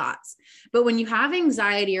those thoughts. But when you have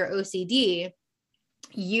anxiety or OCD,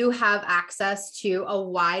 you have access to a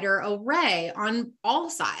wider array on all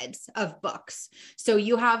sides of books. So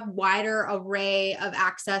you have wider array of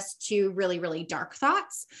access to really, really dark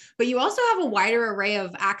thoughts, but you also have a wider array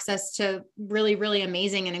of access to really, really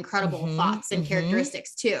amazing and incredible thoughts and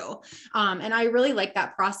characteristics too. And I really like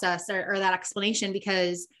that process or that explanation,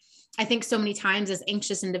 because I think so many times as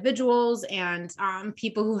anxious individuals and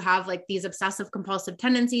people who have like these obsessive compulsive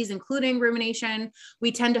tendencies, including rumination, we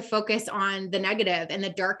tend to focus on the negative and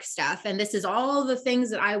the dark stuff. And this is all the things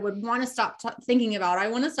that I would want to stop thinking about. I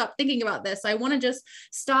want to stop thinking about this. I want to just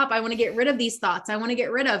stop. I want to get rid of these thoughts. I want to get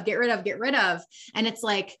rid of. And it's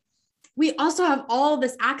like, we also have all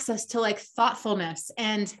this access to like thoughtfulness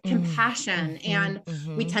and compassion. And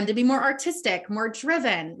we tend to be more artistic, more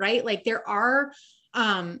driven, right? Like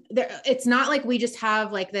it's not like we just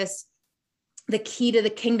have like the key to the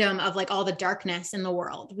kingdom of like all the darkness in the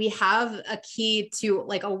world. We have a key to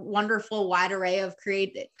like a wonderful wide array of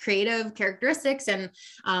creative characteristics and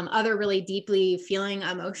other really deeply feeling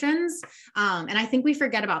emotions. And I think we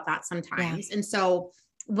forget about that sometimes. Yeah. And so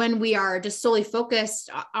when we are just solely focused,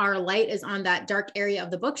 our light is on that dark area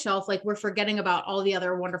of the bookshelf, like we're forgetting about all the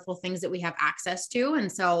other wonderful things that we have access to. And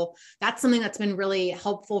so that's something that's been really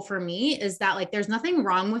helpful for me, is that like, there's nothing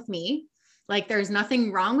wrong with me. Like there's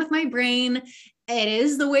nothing wrong with my brain. It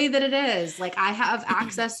is the way that it is. Like I have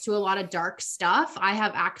access to a lot of dark stuff. I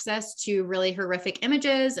have access to really horrific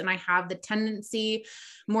images, and I have the tendency,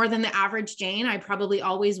 more than the average Jane, I probably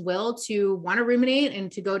always will, to want to ruminate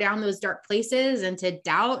and to go down those dark places and to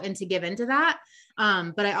doubt and to give into that.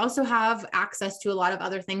 But I also have access to a lot of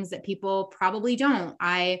other things that people probably don't.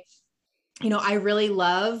 I really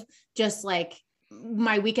love just like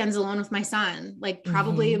my weekends alone with my son, like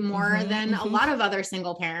probably more than a lot of other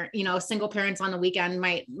single parents on the weekend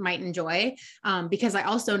might enjoy, because I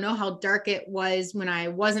also know how dark it was when I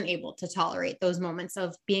wasn't able to tolerate those moments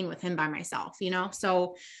of being with him by myself,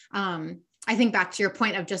 So, I think back to your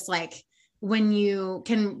point of just like, when you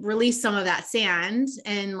can release some of that sand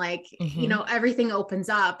and like, everything opens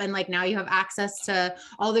up, and like, now you have access to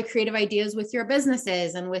all the creative ideas with your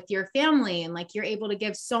businesses and with your family. And like, you're able to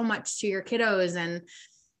give so much to your kiddos.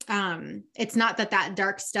 And it's not that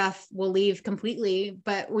dark stuff will leave completely,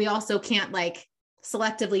 but we also can't like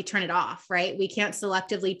selectively turn it off, right? We can't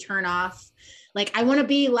selectively turn off. Like, I want to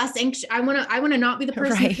be less anxious. I want to not be the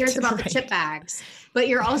person who cares about the chip bags, but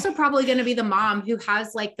you're also probably going to be the mom who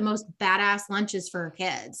has like the most badass lunches for her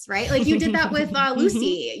kids, right? Like you did that with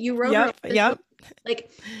Lucy. You wrote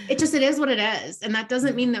like, it is what it is. And that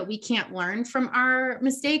doesn't mean that we can't learn from our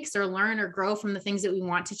mistakes or learn or grow from the things that we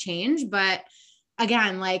want to change. But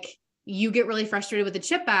again, like you get really frustrated with the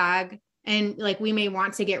chip bag, and like, we may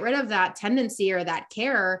want to get rid of that tendency or that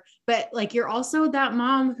care, but like, you're also that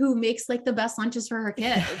mom who makes like the best lunches for her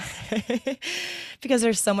kids. Because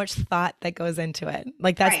there's so much thought that goes into it.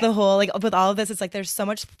 Like that's the whole, like with all of this, it's like, there's so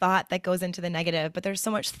much thought that goes into the negative, but there's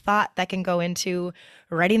so much thought that can go into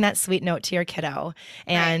writing that sweet note to your kiddo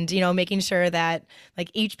and, making sure that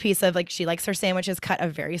like each piece of like, she likes her sandwiches cut a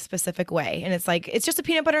very specific way. And it's like, it's just a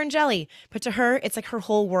peanut butter and jelly, but to her, it's like her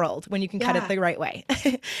whole world when you can cut it the right way.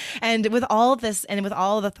 And with all of this and with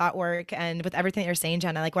all of the thought work and with everything that you're saying,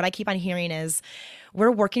 Jenna, like what I keep on hearing is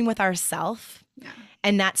we're working with ourselves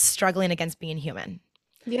and not struggling against being human.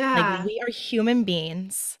 Yeah. Like we are human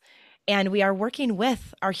beings and we are working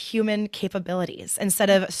with our human capabilities instead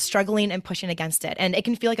of struggling and pushing against it. And it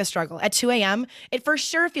can feel like a struggle. At 2 a.m., it for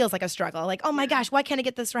sure feels like a struggle. Like, oh my gosh, why can't I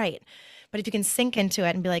get this right? But if you can sink into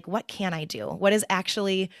it and be like, what can I do? What is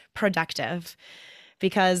actually productive?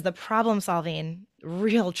 Because the problem solving,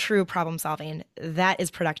 real, true problem solving, that is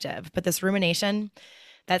productive. But this rumination,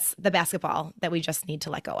 that's the basketball that we just need to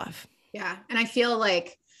let go of. Yeah. And I feel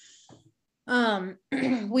like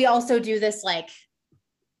we also do this, like,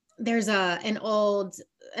 there's an old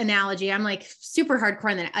analogy. I'm like super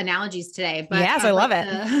hardcore in the analogies today, but yes, I love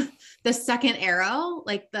it. The second arrow,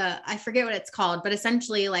 like I forget what it's called, but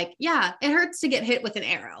essentially like, yeah, it hurts to get hit with an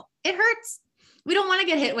arrow. It hurts. We don't want to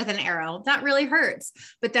get hit with an arrow. That really hurts.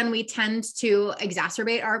 But then we tend to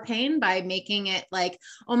exacerbate our pain by making it like,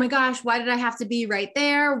 oh my gosh, why did I have to be right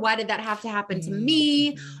there? Why did that have to happen to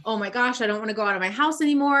me? Oh my gosh, I don't want to go out of my house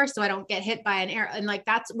anymore, so I don't get hit by an arrow. And like,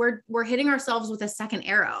 we're hitting ourselves with a second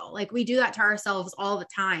arrow. Like we do that to ourselves all the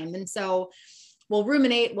time. And so we'll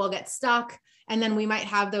ruminate, we'll get stuck. And then we might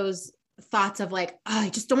have those thoughts of like, oh, I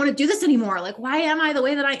just don't want to do this anymore. Like, why am I the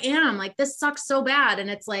way that I am? Like, this sucks so bad. And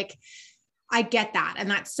it's like, I get that.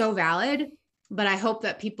 And that's so valid, but I hope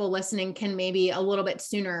that people listening can maybe a little bit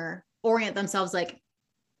sooner orient themselves. Like,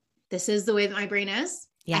 this is the way that my brain is.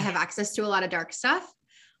 Yeah. I have access to a lot of dark stuff.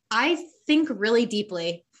 I think really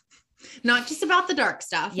deeply. Not just about the dark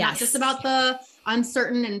stuff, Yes. not just about the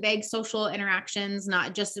uncertain and vague social interactions,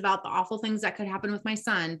 not just about the awful things that could happen with my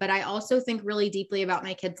son, but I also think really deeply about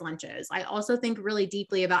my kids' lunches. I also think really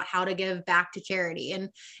deeply about how to give back to charity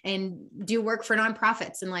and do work for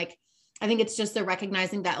nonprofits. And like, I think it's just the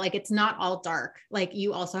recognizing that like, it's not all dark. Like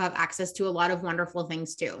you also have access to a lot of wonderful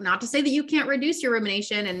things too. Not to say that you can't reduce your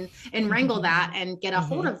rumination and wrangle that and get a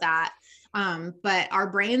hold of that. But our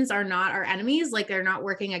brains are not our enemies. Like they're not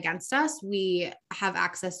working against us. We have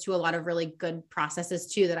access to a lot of really good processes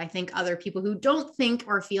too, that I think other people who don't think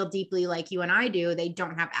or feel deeply like you and I do, they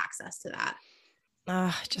don't have access to that.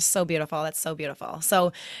 Oh, just so beautiful. That's so beautiful.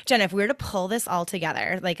 So Jen, if we were to pull this all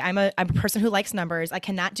together, like I'm a person who likes numbers. I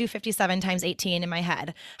cannot do 57 times 18 in my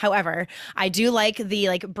head. However, I do like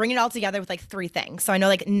bring it all together with like 3 things. So I know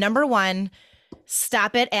like number 1,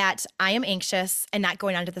 stop it at I am anxious and not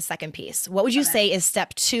going on to the second piece. What would you say is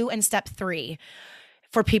step 2 and step 3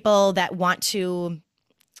 for people that want to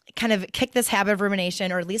kind of kick this habit of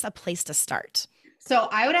rumination, or at least a place to start? So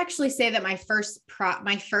I would actually say that my first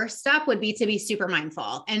step would be to be super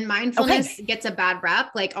mindful, and mindfulness gets a bad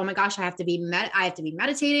rep. Like, oh my gosh, I have to be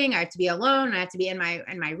meditating. I have to be alone. I have to be in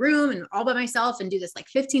my room and all by myself and do this like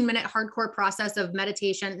 15-minute hardcore process of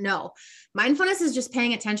meditation. No, mindfulness is just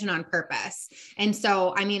paying attention on purpose. And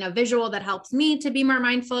so, I mean, a visual that helps me to be more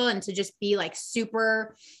mindful and to just be like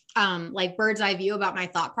super like bird's eye view about my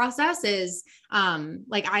thought process is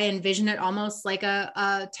like I envision it almost like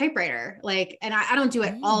a typewriter. Like, and I don't do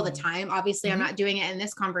it all the time. Obviously, I'm not doing it in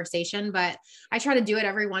this conversation, but I try to do it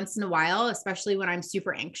every once in a while, especially when I'm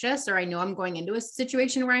super anxious or I know I'm going into a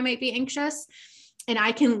situation where I might be anxious. And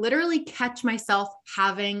I can literally catch myself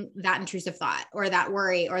having that intrusive thought or that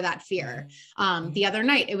worry or that fear. The other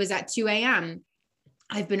night, it was at 2 a.m.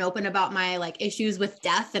 I've been open about my like issues with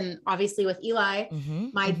death and obviously with Eli.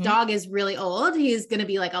 My dog is really old. He's going to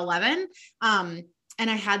be like 11. And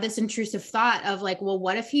I had this intrusive thought of like, well,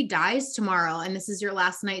 what if he dies tomorrow and this is your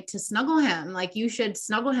last night to snuggle him? Like you should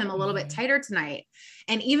snuggle him a little bit tighter tonight.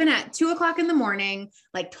 And even at 2 o'clock in the morning,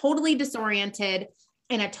 like totally disoriented,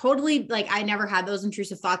 and I never had those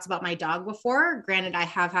intrusive thoughts about my dog before. Granted, I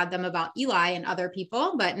have had them about Eli and other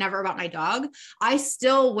people, but never about my dog. I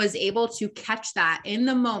still was able to catch that in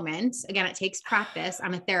the moment. Again, it takes practice.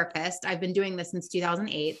 I'm a therapist. I've been doing this since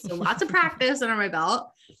 2008. So lots of practice under my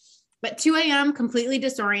belt, but 2 a.m., completely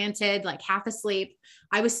disoriented, like half asleep.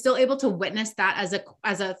 I was still able to witness that as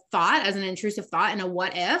a thought, as an intrusive thought and a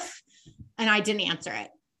what if, and I didn't answer it.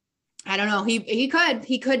 I don't know. He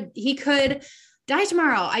could die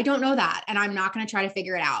tomorrow. I don't know that. And I'm not going to try to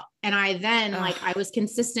figure it out. And I then I was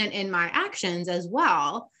consistent in my actions as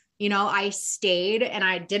well. You know, I stayed and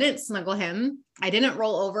I didn't snuggle him. I didn't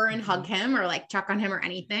roll over and hug him or like check on him or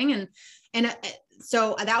anything. And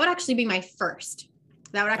so that would actually be my first.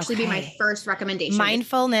 That would actually be my first recommendation.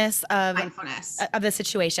 Mindfulness of the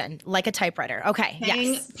situation, like a typewriter. Okay.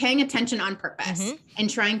 Paying attention on purpose and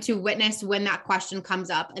trying to witness when that question comes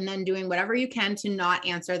up and then doing whatever you can to not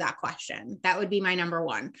answer that question. That would be my number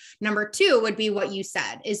 1. Number 2 would be what you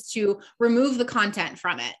said, is to remove the content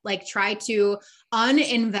from it. Like try to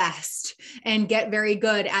uninvest and get very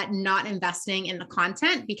good at not investing in the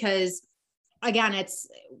content, because again,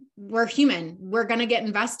 we're human. We're going to get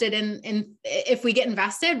invested in if we get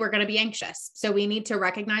invested, we're going to be anxious. So we need to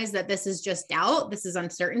recognize that this is just doubt. This is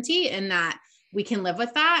uncertainty, and that we can live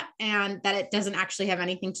with that, and that it doesn't actually have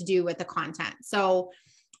anything to do with the content. So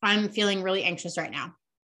I'm feeling really anxious right now.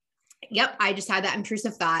 Yep. I just had that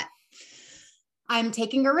intrusive thought. I'm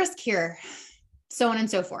taking a risk here, so on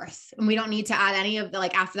and so forth. And we don't need to add any of the,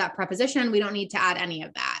 like after that preposition, we don't need to add any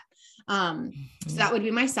of that. So that would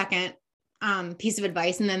be my second piece of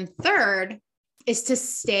advice. And then third is to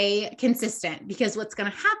stay consistent, because what's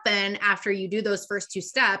going to happen after you do those first 2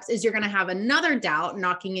 steps is you're going to have another doubt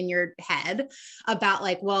knocking in your head about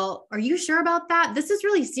like, well, are you sure about that? This is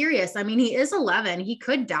really serious. I mean, he is 11, he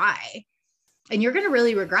could die, and you're going to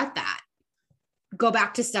really regret that. Go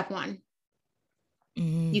back to step 1.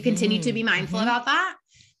 You continue to be mindful about that.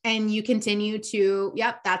 And you continue to,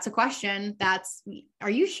 yep, that's a question. Are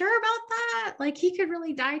you sure about that? Like he could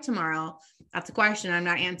really die tomorrow. That's a question. I'm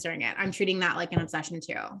not answering it. I'm treating that like an obsession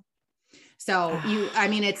too. So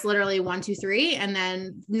it's literally 1, 2, 3. And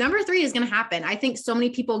then number 3 is going to happen. I think so many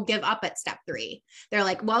people give up at step 3. They're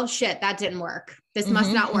like, well, shit, that didn't work. This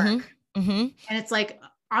must not work. And it's like,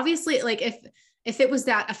 obviously, like if it was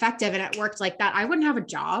that effective and it worked like that, I wouldn't have a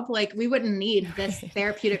job. Like we wouldn't need this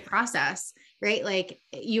therapeutic process, right? Like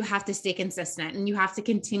you have to stay consistent and you have to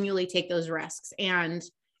continually take those risks. And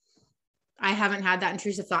I haven't had that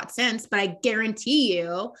intrusive thought since, but I guarantee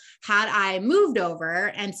you, had I moved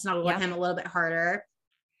over and snuggled with him a little bit harder,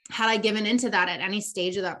 had I given into that at any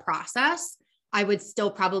stage of that process, I would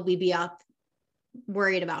still probably be up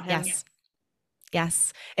worried about him. Yes.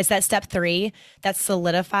 Yes. It's that step 3 that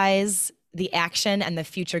solidifies the action and the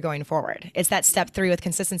future going forward. It's that step 3 with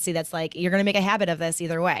consistency that's like, you're going to make a habit of this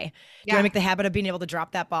either way. You're going to make the habit of being able to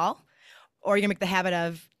drop that ball, or you're going to make the habit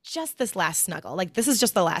of just this last snuggle. Like, this is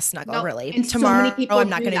just the last snuggle, really. And tomorrow, so many people I'm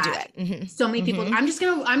not going to do it. Mm-hmm. So many people,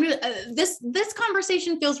 this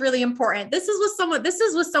conversation feels really important. This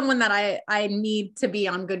is with someone that I need to be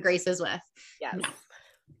on good graces with. Yes.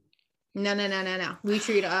 No. We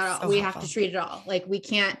treat it all. We have to treat it all. Like, we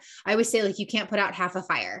can't, I always say, like, you can't put out half a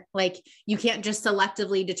fire. Like, you can't just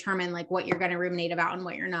selectively determine like what you're going to ruminate about and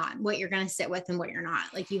what you're not, what you're going to sit with and what you're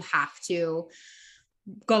not. Like, you have to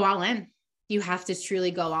go all in. You have to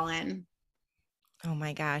truly go all in. Oh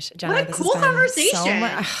my gosh, Jenna, what a cool conversation.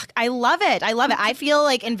 I love it. I feel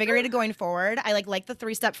like invigorated going forward. I like the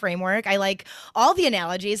 3-step framework. I like all the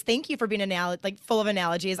analogies. Thank you for being full of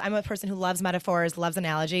analogies. I'm a person who loves metaphors, loves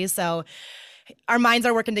analogies. So our minds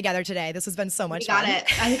are working together today. This has been so much fun. Got it.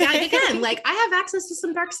 Again, like, I have access to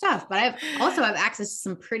some dark stuff, but I also have access to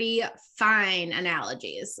some pretty fine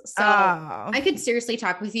analogies. So I could seriously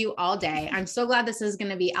talk with you all day. I'm so glad this is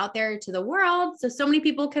going to be out there to the world, so many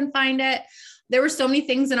people can find it. There were so many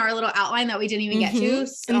things in our little outline that we didn't even get to.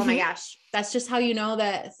 So, oh my gosh, that's just how you know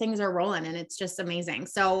that things are rolling, and it's just amazing.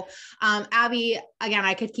 So, Abby, again,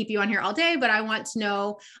 I could keep you on here all day, but I want to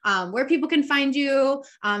know where people can find you.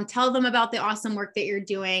 Tell them about the awesome work that you're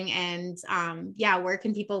doing, and where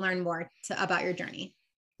can people learn more about your journey?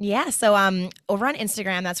 Yeah. So over on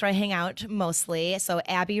Instagram, that's where I hang out mostly. So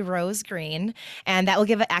Abby Rose Green, and that will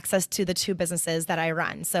give access to the 2 businesses that I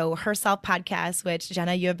run. So Herself Podcast, which,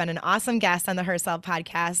 Jenna, you have been an awesome guest on the Herself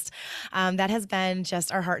Podcast. That has been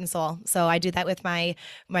just our heart and soul. So I do that with my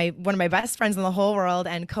one of my best friends in the whole world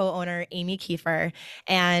and co-owner, Amy Kiefer.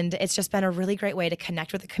 And it's just been a really great way to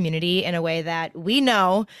connect with the community in a way that we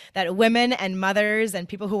know that women and mothers and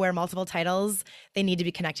people who wear multiple titles, they need to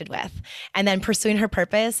be connected with. And then Pursuing Her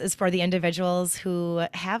Purpose is for the individuals who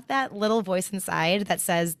have that little voice inside that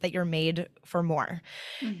says that you're made for more.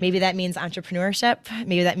 Mm-hmm. Maybe that means entrepreneurship.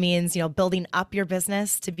 Maybe that means, building up your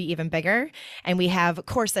business to be even bigger. And we have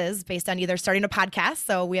courses based on either starting a podcast.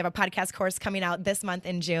 So we have a podcast course coming out this month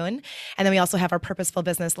in June. And then we also have our Purposeful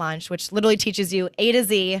Business Launch, which literally teaches you A to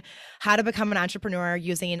Z how to become an entrepreneur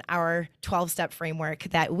using our 12-step framework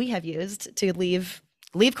that we have used to leave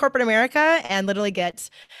corporate America and literally get,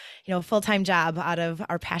 a full-time job out of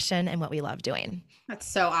our passion and what we love doing. That's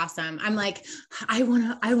so awesome. I'm like, I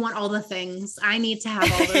want all the things. I need to have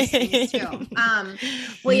all those things too.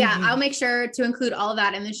 I'll make sure to include all of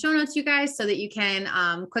that in the show notes, you guys, so that you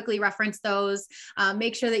can quickly reference those.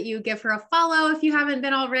 Make sure that you give her a follow if you haven't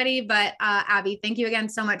been already. But Abby, thank you again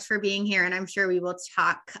so much for being here. And I'm sure we will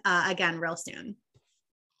talk again real soon.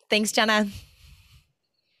 Thanks, Jenna.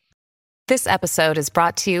 This episode is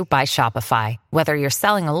brought to you by Shopify. Whether you're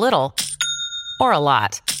selling a little or a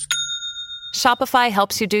lot, Shopify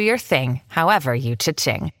helps you do your thing, however you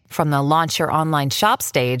cha-ching. From the launch your online shop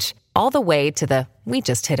stage, all the way to the we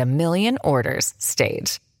just hit 1 million orders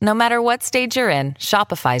stage. No matter what stage you're in,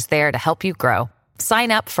 Shopify's there to help you grow.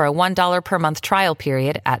 Sign up for a $1 per month trial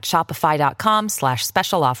period at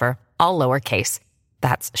shopify.com/special offer, all lowercase.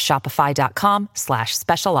 That's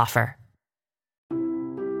shopify.com/special offer.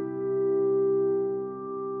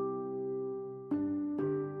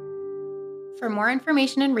 For more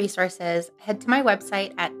information and resources, head to my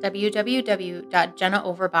website at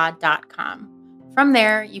www.jennaoverbaugh.com. From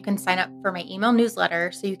there, you can sign up for my email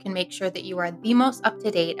newsletter so you can make sure that you are the most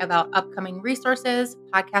up-to-date about upcoming resources,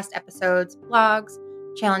 podcast episodes, blogs,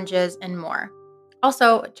 challenges, and more.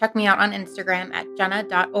 Also, check me out on Instagram at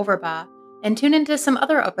jenna.overbaugh and tune into some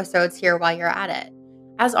other episodes here while you're at it.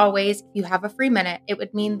 As always, if you have a free minute, it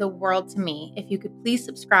would mean the world to me if you could please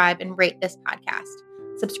subscribe and rate this podcast.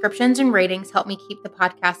 Subscriptions and ratings help me keep the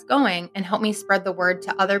podcast going and help me spread the word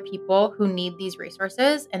to other people who need these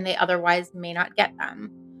resources and they otherwise may not get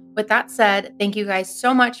them. With that said, thank you guys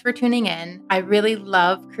so much for tuning in. I really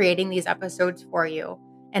love creating these episodes for you.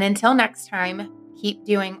 And until next time, keep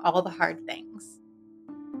doing all the hard things.